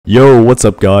Yo, what's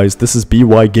up guys? This is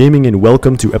BY Gaming and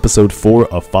welcome to episode 4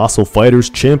 of Fossil Fighters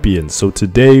Champions. So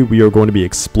today we are going to be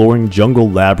exploring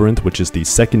Jungle Labyrinth, which is the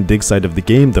second dig site of the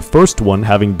game, the first one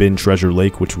having been Treasure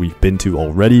Lake, which we've been to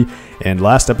already. And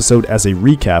last episode, as a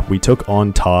recap, we took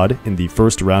on Todd in the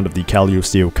first round of the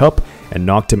Calliosteo Cup and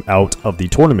knocked him out of the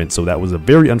tournament. So that was a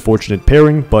very unfortunate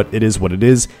pairing, but it is what it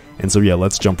is. And so yeah,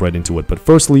 let's jump right into it. But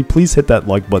firstly, please hit that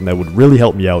like button, that would really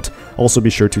help me out. Also be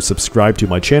sure to subscribe to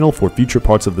my channel for future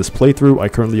parts of this playthrough. I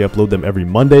currently upload them every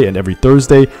Monday and every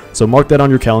Thursday, so mark that on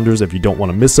your calendars if you don't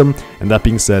want to miss them. And that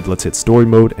being said, let's hit story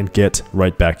mode and get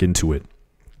right back into it.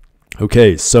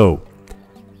 Okay, so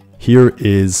here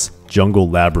is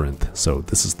Jungle Labyrinth. So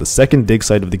this is the second dig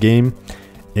site of the game,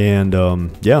 and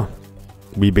yeah.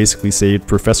 We basically saved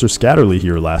Professor Scatterly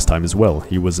here last time as well.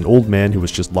 He was an old man who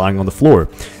was just lying on the floor.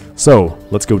 So,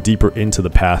 let's go deeper into the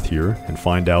path here and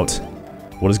find out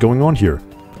what is going on here.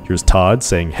 Here's Todd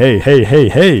saying, hey, hey, hey,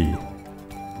 hey!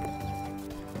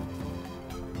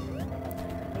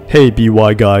 Hey,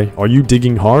 BY guy, are you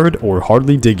digging hard or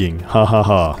hardly digging? Ha ha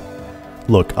ha.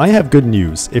 Look, I have good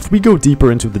news. If we go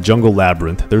deeper into the Jungle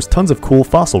Labyrinth, there's tons of cool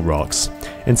fossil rocks.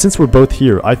 And since we're both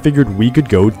here, I figured we could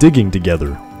go digging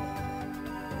together.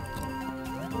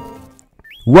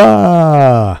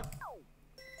 Wah!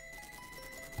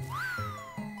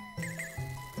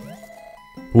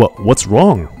 What's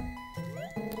wrong?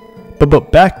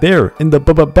 But back there, in the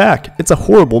back, it's a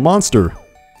horrible monster.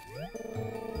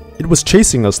 It was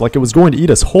chasing us like it was going to eat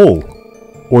us whole.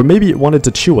 Or maybe it wanted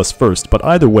to chew us first, but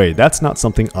either way, that's not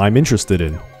something I'm interested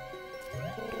in.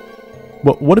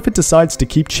 What if it decides to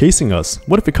keep chasing us?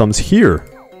 What if it comes here?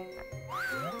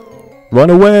 Run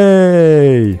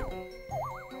away!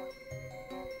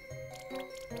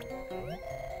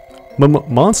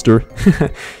 Monster?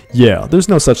 Yeah, there's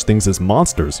no such things as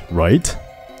monsters, right?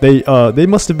 They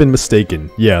must have been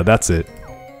mistaken. Yeah, that's it.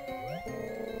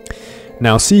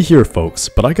 Now see here, folks,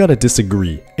 but I gotta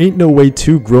disagree. Ain't no way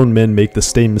two grown men make the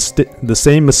same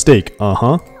mistake,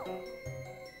 uh-huh.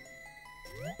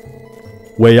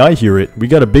 Way I hear it, we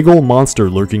got a big ol'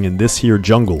 monster lurking in this here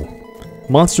jungle.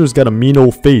 Monster's got a mean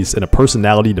ol' face and a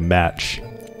personality to match.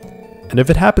 And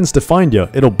if it happens to find ya,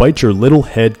 it'll bite your little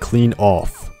head clean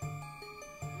off.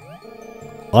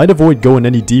 I'd avoid going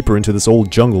any deeper into this old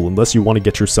jungle unless you want to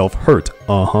get yourself hurt,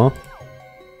 uh-huh.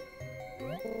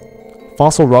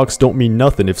 Fossil rocks don't mean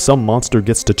nothing if some monster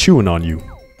gets to chewing on you.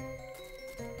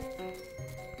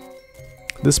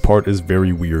 This part is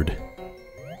very weird.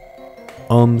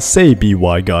 Say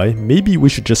BY guy, maybe we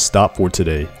should just stop for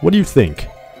today. What do you think?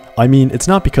 I mean, it's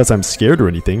not because I'm scared or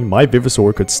anything, my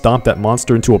Vivisaur could stomp that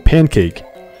monster into a pancake.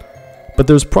 But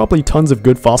there's probably tons of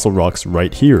good fossil rocks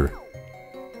right here.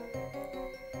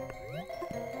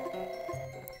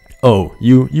 Oh,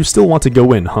 you still want to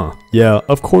go in, huh? Yeah,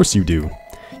 of course you do.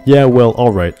 Yeah, well,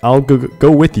 alright, I'll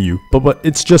go with you, but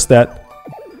it's just that...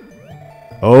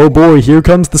 Oh boy, here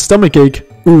comes the stomach ache.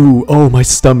 Ooh, oh my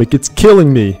stomach, it's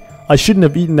killing me. I shouldn't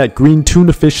have eaten that green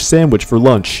tuna fish sandwich for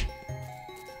lunch.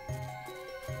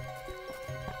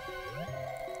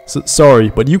 Sorry,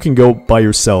 but you can go by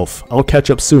yourself. I'll catch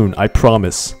up soon, I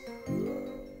promise.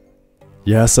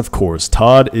 Yes, of course,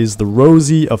 Todd is the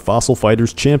Rosie of Fossil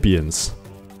Fighters Champions.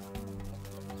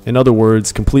 In other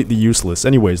words, completely useless.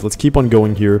 Anyways, let's keep on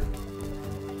going here.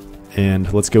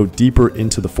 And let's go deeper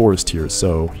into the forest here.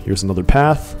 So, here's another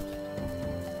path.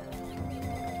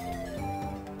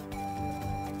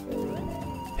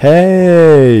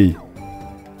 Hey!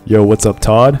 Yo, what's up,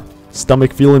 Todd?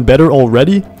 Stomach feeling better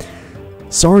already?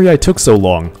 Sorry I took so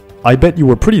long. I bet you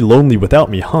were pretty lonely without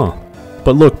me, huh?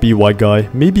 But look, BY guy,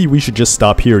 maybe we should just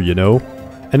stop here, you know?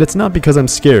 And it's not because I'm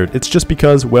scared, it's just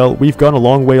because, well, we've gone a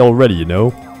long way already, you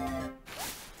know?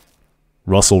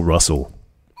 Russell.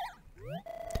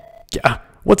 Yeah,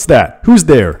 what's that? Who's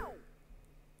there?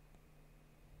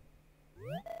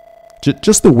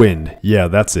 Just the wind. Yeah,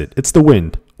 that's it. It's the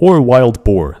wind. Or a wild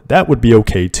boar. That would be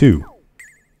okay too.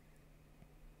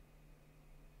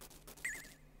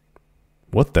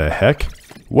 What the heck?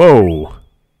 Whoa.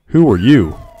 Who are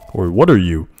you? Or what are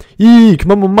you? Eek,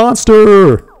 I'm a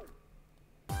monster!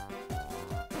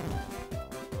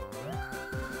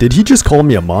 Did he just call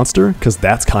me a monster? Cause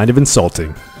that's kind of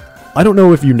insulting. I don't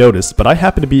know if you noticed, but I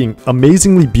happen to be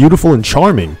amazingly beautiful and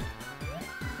charming.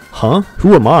 Huh?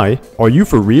 Who am I? Are you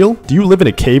for real? Do you live in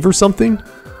a cave or something?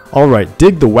 Alright,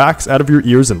 dig the wax out of your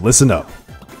ears and listen up.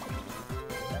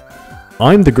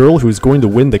 I'm the girl who is going to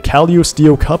win the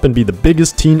Calliosteo Cup and be the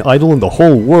biggest teen idol in the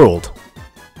whole world.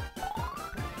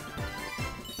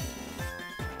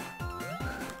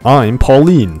 I'm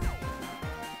Pauline.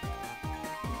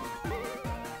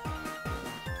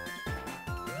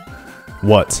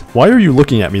 What? Why are you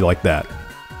looking at me like that?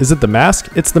 Is it the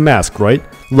mask? It's the mask, right?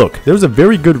 Look, there's a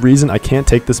very good reason I can't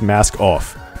take this mask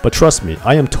off. But trust me,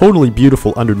 I am totally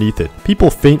beautiful underneath it. People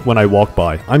faint when I walk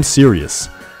by. I'm serious.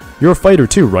 You're a fighter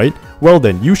too, right? Well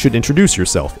then, you should introduce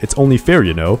yourself. It's only fair,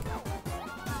 you know.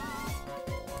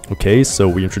 Okay, so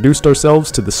we introduced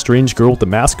ourselves to the strange girl with the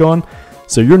mask on.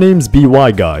 So your name's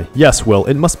BY Guy. Yes, well,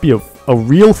 it must be a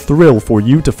real thrill for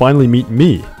you to finally meet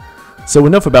me. So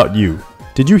enough about you.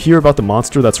 Did you hear about the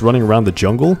monster that's running around the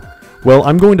jungle? Well,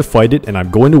 I'm going to fight it and I'm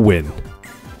going to win.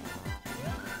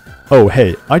 Oh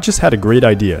hey, I just had a great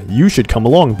idea. You should come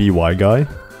along, BY Guy.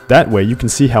 That way you can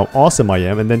see how awesome I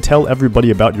am and then tell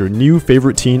everybody about your new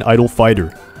favorite teen idol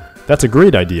fighter. That's a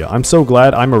great idea. I'm so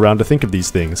glad I'm around to think of these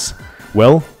things.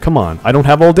 Well, come on, I don't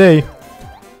have all day.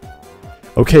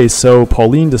 Okay, so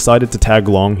Pauline decided to tag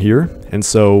along here, and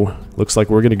so looks like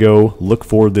we're gonna go look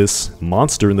for this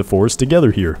monster in the forest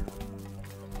together here.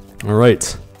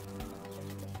 Alright.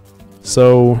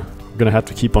 So, we're gonna have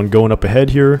to keep on going up ahead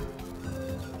here.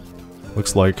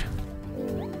 Looks like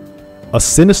a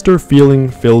sinister feeling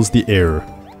fills the air.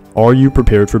 Are you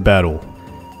prepared for battle?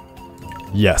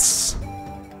 Yes.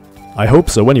 I hope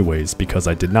so anyways, because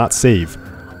I did not save.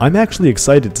 I'm actually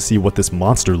excited to see what this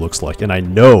monster looks like, and I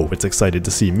know it's excited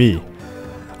to see me.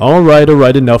 Alright,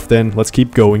 enough then. Let's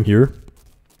keep going here.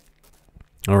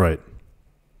 Alright.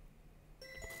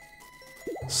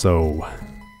 So,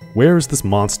 where is this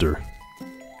monster?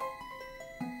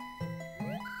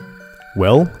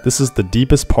 Well, this is the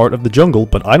deepest part of the jungle,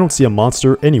 but I don't see a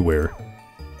monster anywhere.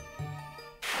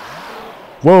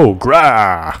 Whoa,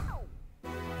 grah!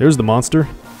 There's the monster.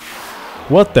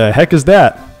 What the heck is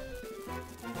that?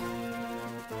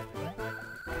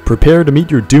 Prepare to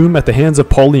meet your doom at the hands of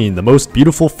Pauline, the most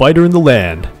beautiful fighter in the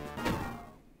land.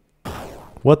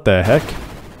 What the heck?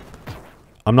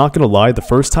 I'm not gonna lie, the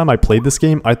first time I played this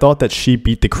game, I thought that she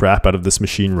beat the crap out of this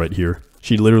machine right here.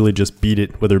 She literally just beat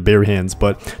it with her bare hands,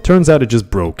 but turns out it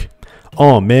just broke.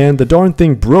 Aw man, the darn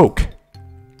thing broke.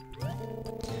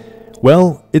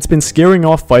 Well, it's been scaring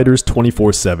off fighters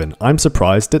 24/7. I'm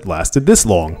surprised it lasted this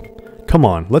long. Come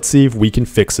on, let's see if we can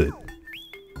fix it.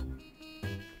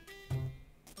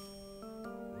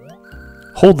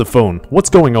 Hold the phone, what's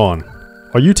going on?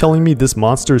 Are you telling me this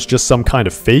monster is just some kind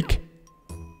of fake?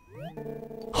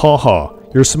 Haha,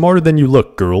 you're smarter than you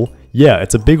look, girl. Yeah,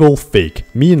 it's a big old fake.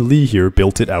 Me and Lee here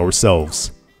built it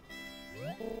ourselves.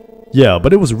 Yeah,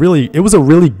 but it was a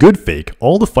really good fake.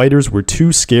 All the fighters were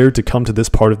too scared to come to this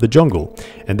part of the jungle,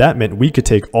 and that meant we could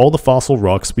take all the fossil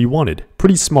rocks we wanted.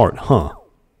 Pretty smart, huh?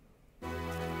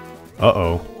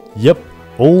 Uh-oh. Yep,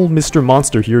 old Mr.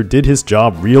 Monster here did his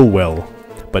job real well.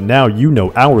 But now you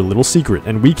know our little secret,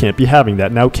 and we can't be having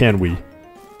that now, can we?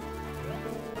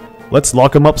 Let's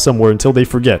lock them up somewhere until they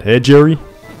forget, eh, Jerry?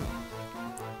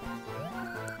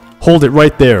 Hold it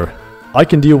right there. I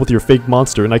can deal with your fake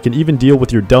monster, and I can even deal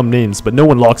with your dumb names, but no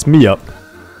one locks me up.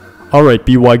 Alright,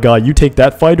 BY Guy, you take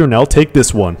that fighter, and I'll take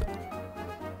this one.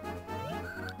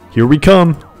 Here we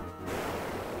come.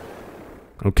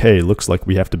 Okay, looks like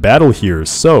we have to battle here.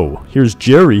 So, here's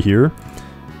Jerry here,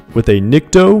 with a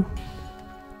Nycto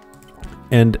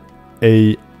and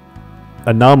a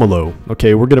Anomalo.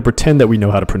 Okay, we're gonna pretend that we know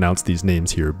how to pronounce these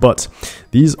names here, but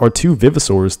these are two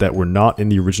Vivisaurs that were not in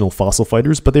the original Fossil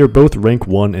Fighters, but they are both rank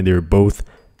 1 and they're both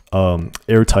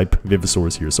air-type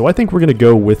Vivisaurs here. So I think we're gonna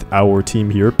go with our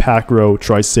team here, Pacro,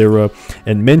 Tricera,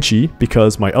 and Menchi,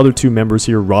 because my other two members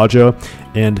here, Raja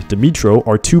and Dimitro,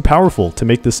 are too powerful to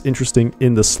make this interesting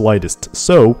in the slightest.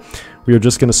 So we are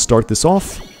just gonna start this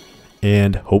off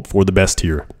and hope for the best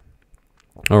here.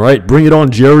 Alright, bring it on,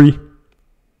 Jerry.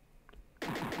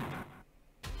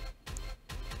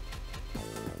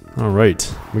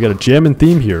 Alright, we got a jamming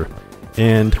theme here,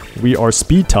 and we are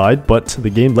speed tied, but the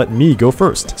game let me go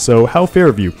first, so how fair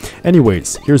of you.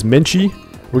 Anyways, here's Menchi.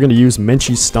 We're going to use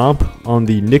Menchi Stomp on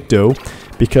the Nycto,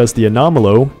 because the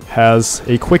Anomalo has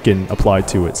a Quicken applied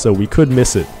to it, so we could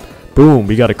miss it. Boom,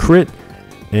 we got a crit,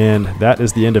 and that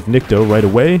is the end of Nycto right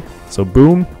away, so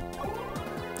boom.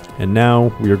 And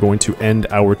now we are going to end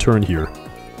our turn here.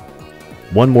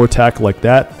 One more attack like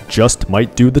that just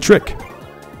might do the trick.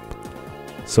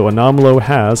 So Anomalo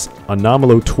has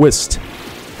Anomalo Twist.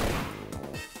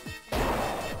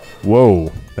 Whoa,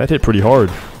 that hit pretty hard.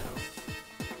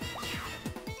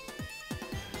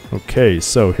 Okay,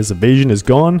 so his evasion is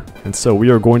gone, and so we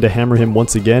are going to hammer him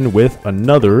once again with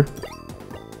another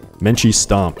Menchi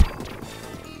Stomp.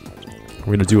 We're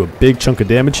going to do a big chunk of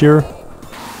damage here.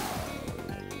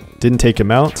 Didn't take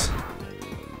him out,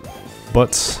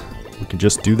 but we can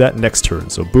just do that next turn.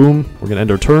 So boom, we're going to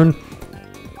end our turn.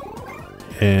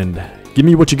 And give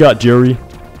me what you got, Jerry.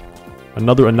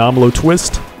 Another Anomalo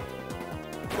twist.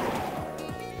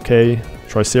 Okay,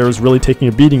 Tricera's really taking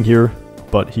a beating here,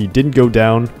 but he didn't go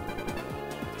down.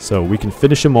 So we can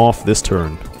finish him off this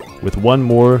turn with one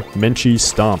more Menchie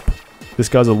Stomp. This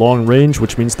guy's a long range,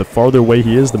 which means the farther away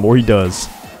he is, the more he does.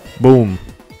 Boom.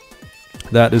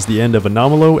 That is the end of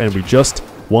Anomalo, and we just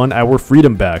won our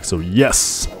freedom back, so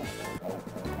yes!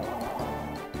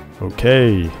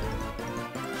 Okay.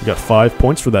 We got 5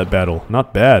 points for that battle.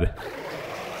 Not bad.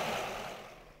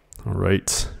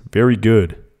 Alright. Very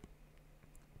good.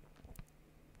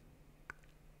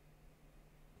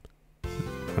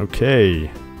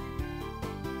 Okay.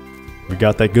 We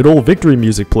got that good old victory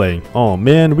music playing. Oh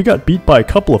man, we got beat by a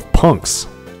couple of punks.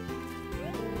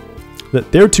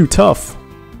 They're too tough.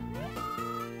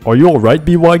 Are you alright,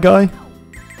 BY guy?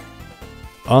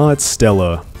 It's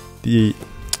Stella. The,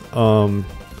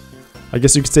 I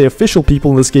guess you could say official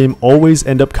people in this game always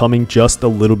end up coming just a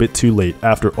little bit too late,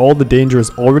 after all the danger has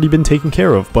already been taken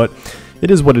care of, but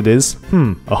it is what it is.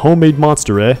 A homemade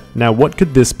monster, eh? Now what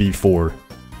could this be for?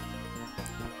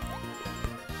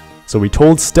 So we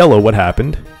told Stella what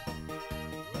happened.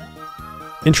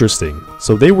 Interesting.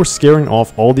 So they were scaring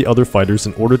off all the other fighters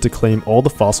in order to claim all the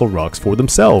fossil rocks for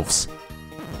themselves.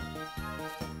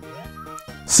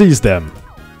 Seize them.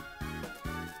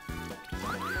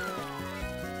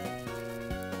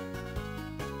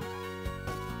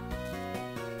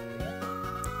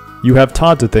 You have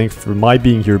Todd to thank for my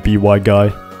being here, BY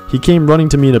guy. He came running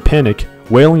to me in a panic,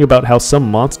 wailing about how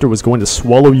some monster was going to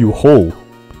swallow you whole.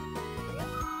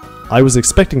 I was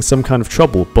expecting some kind of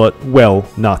trouble, but, well,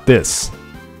 not this.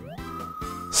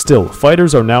 Still,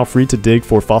 fighters are now free to dig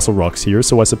for fossil rocks here,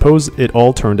 so I suppose it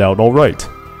all turned out alright.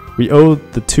 We owe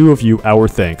the two of you our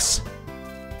thanks.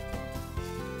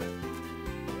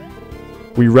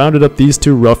 We rounded up these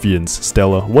two ruffians,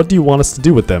 Stella. What do you want us to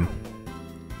do with them?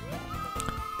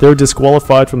 They're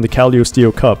disqualified from the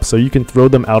Cagliostro Cup, so you can throw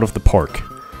them out of the park.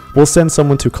 We'll send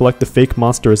someone to collect the fake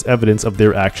monster as evidence of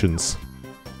their actions.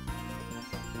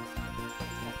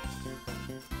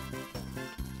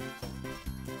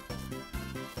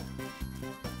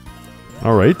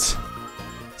 Alright.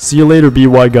 See you later,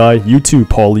 BY guy. You too,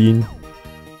 Pauline.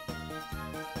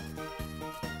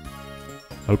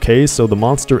 Okay, so the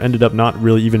monster ended up not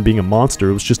really even being a monster.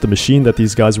 It was just a machine that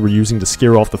these guys were using to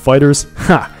scare off the fighters.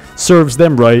 Ha! Serves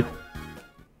them right.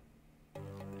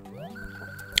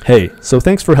 Hey, so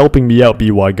thanks for helping me out,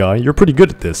 BY guy. You're pretty good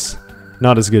at this.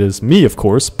 Not as good as me, of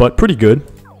course, but pretty good.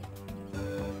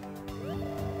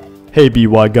 Hey,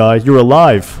 BY guy, you're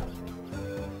alive.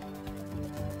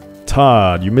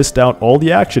 Todd, you missed out all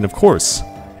the action, of course.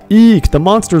 Eek, the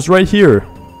monster's right here.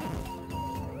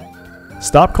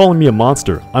 Stop calling me a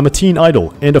monster. I'm a teen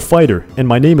idol and a fighter, and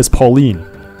my name is Pauline.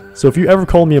 So if you ever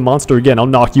call me a monster again, I'll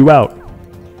knock you out.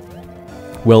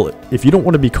 Well, if you don't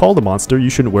want to be called a monster, you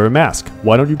shouldn't wear a mask.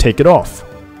 Why don't you take it off?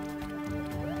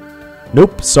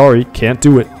 Nope, sorry, can't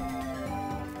do it.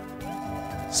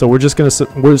 So we're just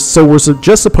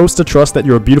supposed to trust that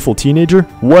you're a beautiful teenager?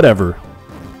 Whatever.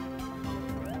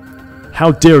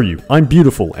 How dare you? I'm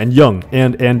beautiful and young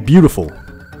and beautiful.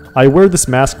 I wear this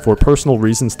mask for personal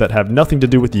reasons that have nothing to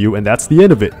do with you, and that's the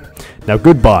end of it. Now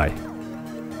goodbye.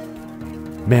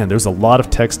 Man, there's a lot of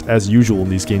text as usual in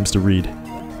these games to read.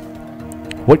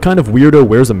 What kind of weirdo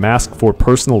wears a mask for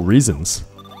personal reasons?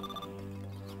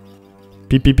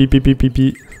 Beep beep beep beep beep beep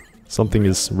beep. Something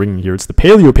is ringing here. It's the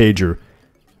Paleo Pager.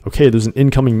 Okay, there's an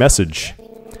incoming message.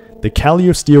 The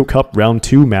Cagliostro Cup Round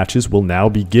 2 matches will now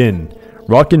begin.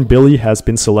 Rockin' Billy has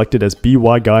been selected as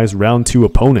BY Guy's Round 2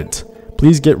 opponent.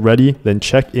 Please get ready, then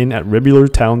check in at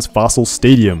Ribular Town's Fossil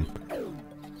Stadium.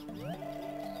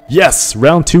 Yes!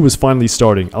 Round 2 is finally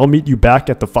starting. I'll meet you back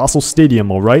at the Fossil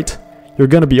Stadium, alright? You're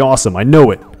gonna be awesome, I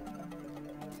know it!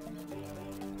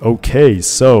 Okay,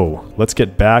 so let's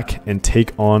get back and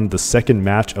take on the second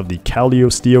match of the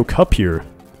Cagliostro Cup here.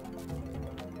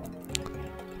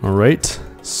 Alright,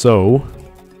 so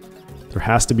there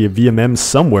has to be a VMM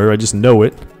somewhere, I just know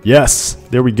it. Yes,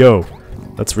 there we go.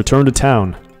 Let's return to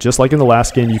town. Just like in the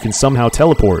last game, you can somehow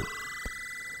teleport.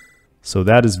 So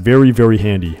that is very, very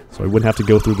handy. So I wouldn't have to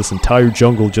go through this entire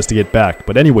jungle just to get back.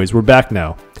 But anyways, we're back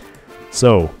now.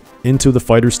 So, into the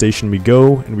fighter station we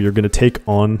go, and we are going to take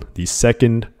on the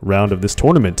second round of this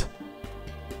tournament.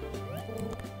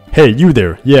 Hey, you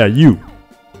there. Yeah, you.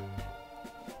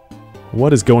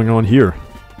 What is going on here?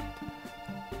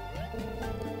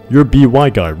 You're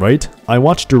BY guy, right? I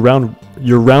watched your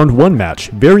round 1 match.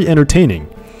 Very entertaining.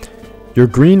 You're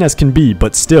green as can be,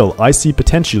 but still, I see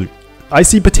potential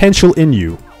in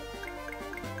you.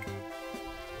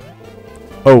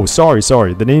 Oh,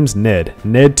 sorry. The name's Ned.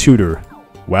 Ned Tudor.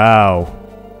 Wow.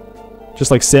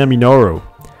 Just like Sammy Naro.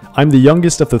 I'm the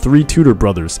youngest of the 3 Tudor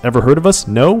brothers. Ever heard of us?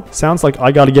 No? Sounds like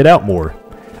I gotta get out more.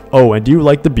 Oh, and do you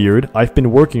like the beard? I've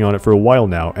been working on it for a while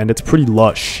now, and it's pretty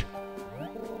lush.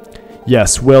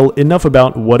 Yes, well, enough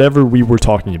about whatever we were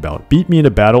talking about. Beat me in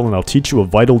a battle and I'll teach you a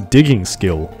vital digging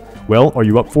skill. Well, are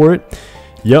you up for it?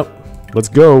 Yep, let's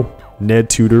go, Ned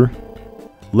Tudor.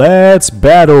 Let's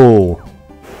battle!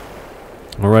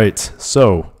 Alright,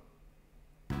 so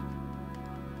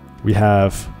we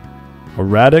have a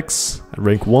Radix at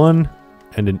rank 1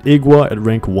 and an Igwa at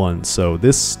rank 1. So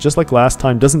this, just like last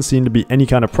time, doesn't seem to be any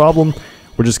kind of problem.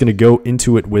 We're just going to go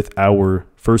into it with our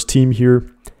first team here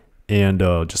and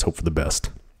just hope for the best.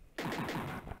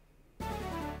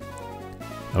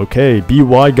 Okay,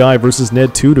 BY Guy versus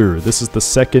Ned Tudor. This is the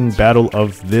second battle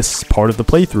of this part of the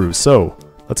playthrough, so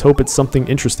let's hope it's something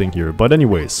interesting here. But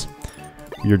anyways,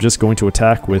 we are just going to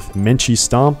attack with Menchi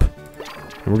Stomp.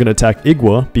 And we're going to attack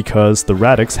Igwa because the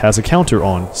Radix has a counter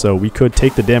on, so we could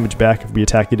take the damage back if we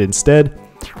attack it instead.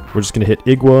 We're just going to hit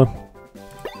Igwa.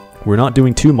 We're not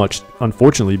doing too much,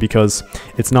 unfortunately, because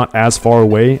it's not as far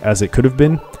away as it could have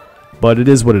been, but it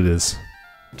is what it is.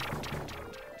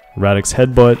 Radix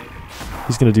Headbutt.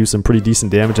 He's going to do some pretty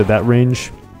decent damage at that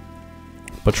range,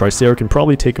 but Tricera can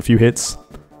probably take a few hits.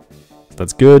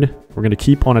 That's good. We're going to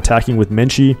keep on attacking with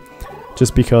Menchi,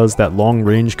 just because that long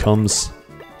range comes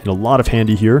in a lot of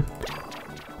handy here.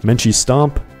 Menchi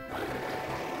Stomp.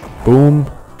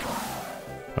 Boom.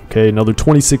 Okay, another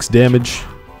 26 damage.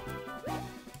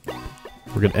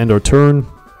 We're going to end our turn.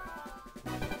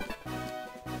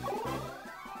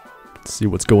 Let's see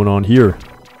what's going on here.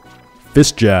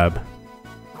 Fist Jab.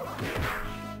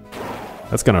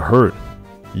 That's going to hurt.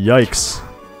 Yikes.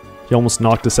 He almost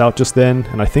knocked us out just then,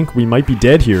 and I think we might be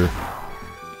dead here.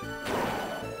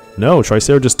 No,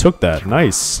 Tricera just took that.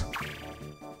 Nice.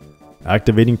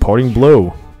 Activating Parting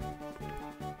Blow.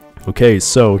 Okay,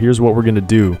 so here's what we're going to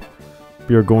do.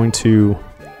 We are going to...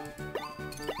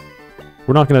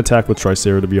 We're not going to attack with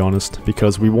Tricera, to be honest,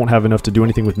 because we won't have enough to do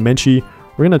anything with Menchi.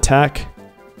 We're going to attack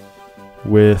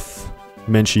with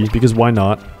Menchi, because why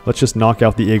not? Let's just knock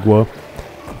out the Igwa.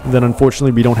 And then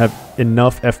unfortunately we don't have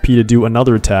enough FP to do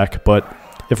another attack, but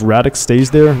if Radix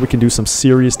stays there, we can do some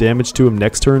serious damage to him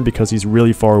next turn because he's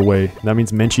really far away. That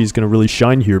means Menchi is going to really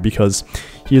shine here because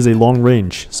he is a long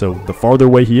range. So the farther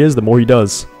away he is, the more he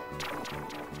does.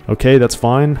 Okay, that's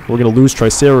fine. We're going to lose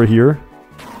Tricera here,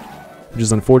 which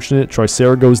is unfortunate.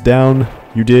 Tricera goes down.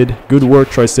 You did good work,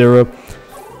 Tricera.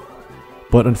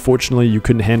 But unfortunately, you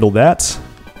couldn't handle that.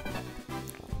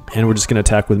 And we're just going to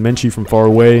attack with Menchi from far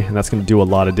away, and that's going to do a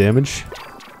lot of damage.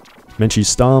 Menchi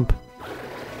Stomp.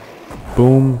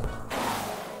 Boom.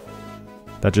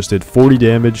 That just did 40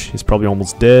 damage. He's probably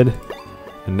almost dead.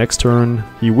 And next turn,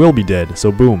 he will be dead,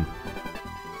 so boom.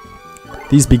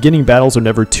 These beginning battles are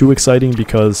never too exciting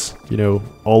because, you know,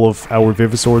 all of our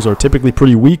Vivisaurs are typically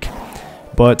pretty weak.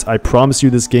 But I promise you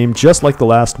this game, just like the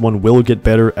last one, will get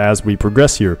better as we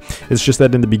progress here. It's just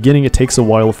that in the beginning, it takes a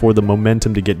while for the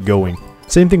momentum to get going.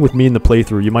 Same thing with me in the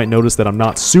playthrough. You might notice that I'm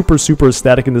not super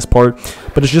ecstatic in this part,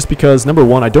 but it's just because, number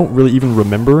one, I don't really even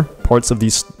remember parts of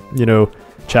these, you know,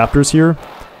 chapters here,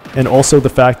 and also the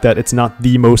fact that it's not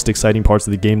the most exciting parts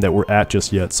of the game that we're at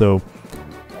just yet. So,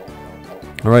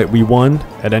 alright, we won,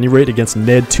 at any rate, against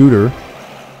Ned Tudor.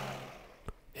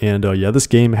 And yeah, this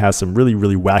game has some really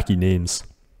wacky names.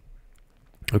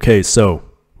 Okay, so,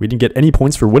 we didn't get any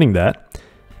points for winning that.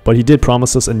 But he did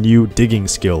promise us a new digging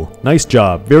skill. Nice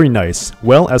job, very nice.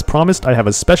 Well, as promised, I have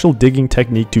a special digging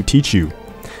technique to teach you.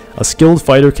 A skilled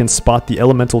fighter can spot the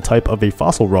elemental type of a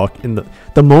fossil rock in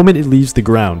the moment it leaves the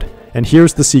ground. And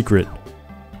here's the secret.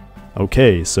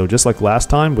 Okay, so just like last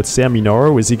time with Sammy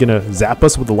Naro, is he gonna zap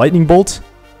us with a lightning bolt?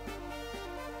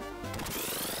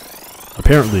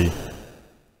 Apparently.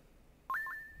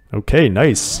 Okay,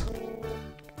 nice.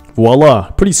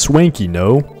 Voila, pretty swanky,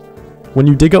 no? When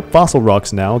you dig up fossil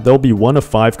rocks now, there'll be one of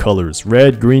 5 colors: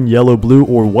 red, green, yellow, blue,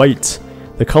 or white.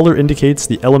 The color indicates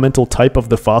the elemental type of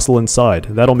the fossil inside.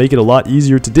 That'll make it a lot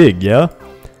easier to dig, yeah?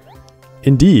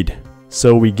 Indeed.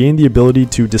 So we gain the ability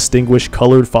to distinguish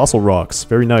colored fossil rocks.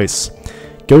 Very nice.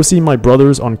 Go see my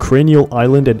brothers on Cranial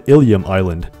Island and Ilium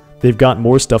Island. They've got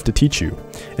more stuff to teach you.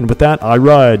 And with that, I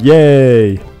ride.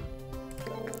 Yay!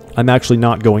 I'm actually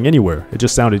not going anywhere. It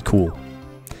just sounded cool.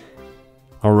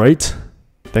 Alright.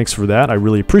 Thanks for that. I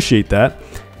really appreciate that.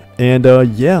 And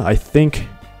yeah, I think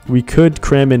we could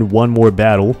cram in one more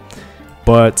battle.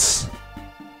 But,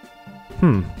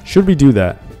 should we do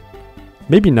that?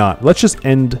 Maybe not. Let's just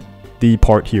end the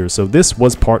part here. So this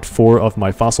was part 4 of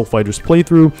my Fossil Fighters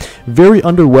playthrough. Very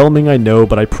underwhelming, I know,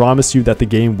 but I promise you that the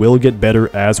game will get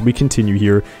better as we continue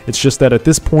here. It's just that at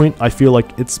this point, I feel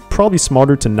like it's probably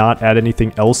smarter to not add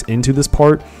anything else into this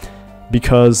part,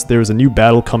 because there's a new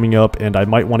battle coming up, and I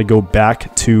might want to go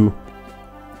back to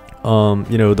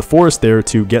you know, the forest there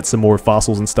to get some more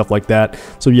fossils and stuff like that.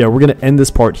 So yeah, we're going to end this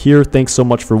part here. Thanks so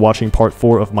much for watching part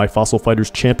 4 of my Fossil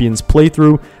Fighters Champions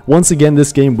playthrough. Once again,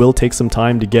 this game will take some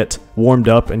time to get warmed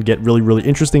up and get really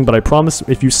interesting, but I promise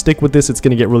if you stick with this, it's going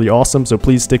to get really awesome, so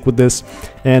please stick with this.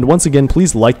 And once again,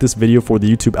 please like this video for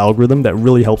the YouTube algorithm. That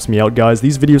really helps me out, guys.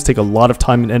 These videos take a lot of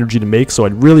time and energy to make, so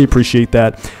I'd really appreciate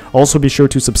that. Also, be sure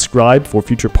to subscribe for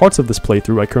future parts of this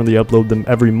playthrough. I currently upload them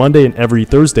every Monday and every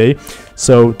Thursday,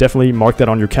 so definitely mark that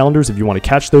on your calendars if you want to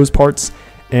catch those parts.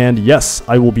 And yes,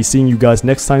 I will be seeing you guys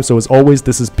next time. So as always,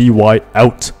 this is BY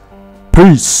out.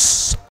 Peace.